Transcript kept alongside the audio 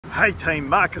Hey team,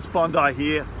 Marcus Bondi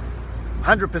here,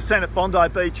 100% at Bondi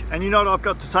Beach, and you know what I've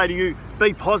got to say to you?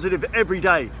 Be positive every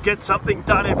day, get something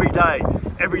done every day.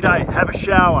 Every day, have a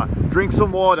shower, drink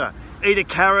some water, eat a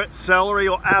carrot, celery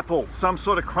or apple, some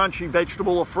sort of crunchy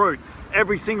vegetable or fruit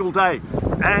every single day.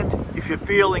 And if you're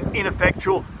feeling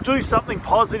ineffectual, do something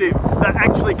positive that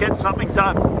actually gets something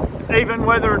done. Even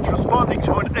whether it's responding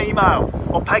to an email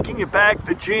or packing your bag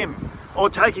for gym, or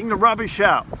taking the rubbish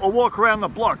out, or walk around the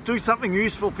block. Do something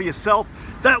useful for yourself.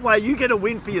 That way you get a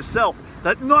win for yourself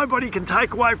that nobody can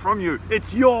take away from you.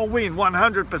 It's your win,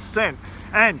 100%.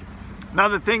 And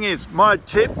another thing is, my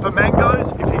tip for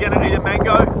mangoes, if you're gonna eat a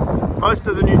mango, most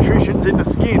of the nutrition's in the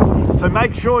skin. So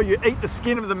make sure you eat the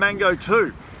skin of the mango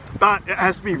too. But it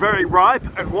has to be very ripe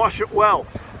and wash it well.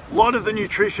 A lot of the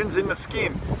nutrition's in the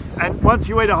skin. And once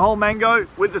you eat a whole mango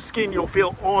with the skin, you'll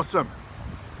feel awesome.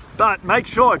 But make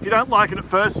sure, if you don't like it at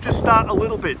first, just start a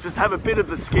little bit. Just have a bit of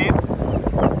the skin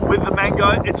with the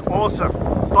mango. It's awesome.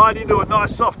 Bite into a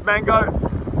nice soft mango.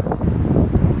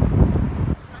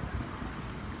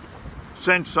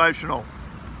 Sensational.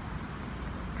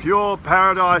 Pure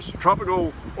paradise,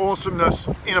 tropical awesomeness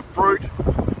in a fruit,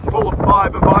 full of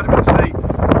fibre, vitamin C.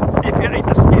 If you eat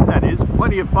the skin, that is.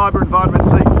 Plenty of fibre and vitamin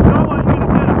C. I want you to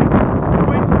get it. The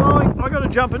wind's blowing. I've got to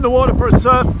jump in the water for a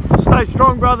surf. Stay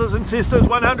strong, brothers and sisters,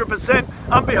 100%.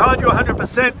 I'm behind you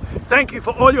 100%. Thank you for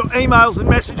all your emails and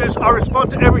messages. I respond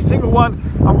to every single one.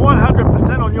 I'm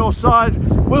 100% on your side.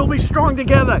 We'll be strong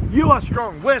together. You are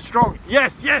strong. We're strong.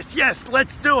 Yes, yes, yes.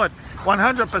 Let's do it.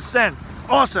 100%.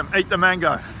 Awesome. Eat the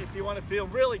mango. If you want to feel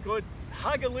really good,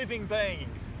 hug a living being.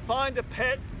 Find a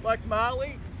pet like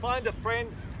Marley. Find a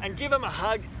friend and give him a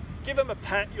hug. Give him a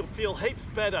pat. You'll feel heaps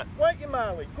better. Won't you,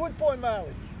 Marley? Good boy,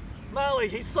 Marley. Marley,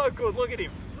 he's so good. Look at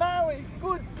him. Marley,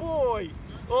 good boy.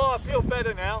 Oh, I feel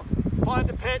better now. Find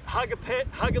a pet, hug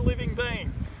a living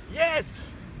being. Yes!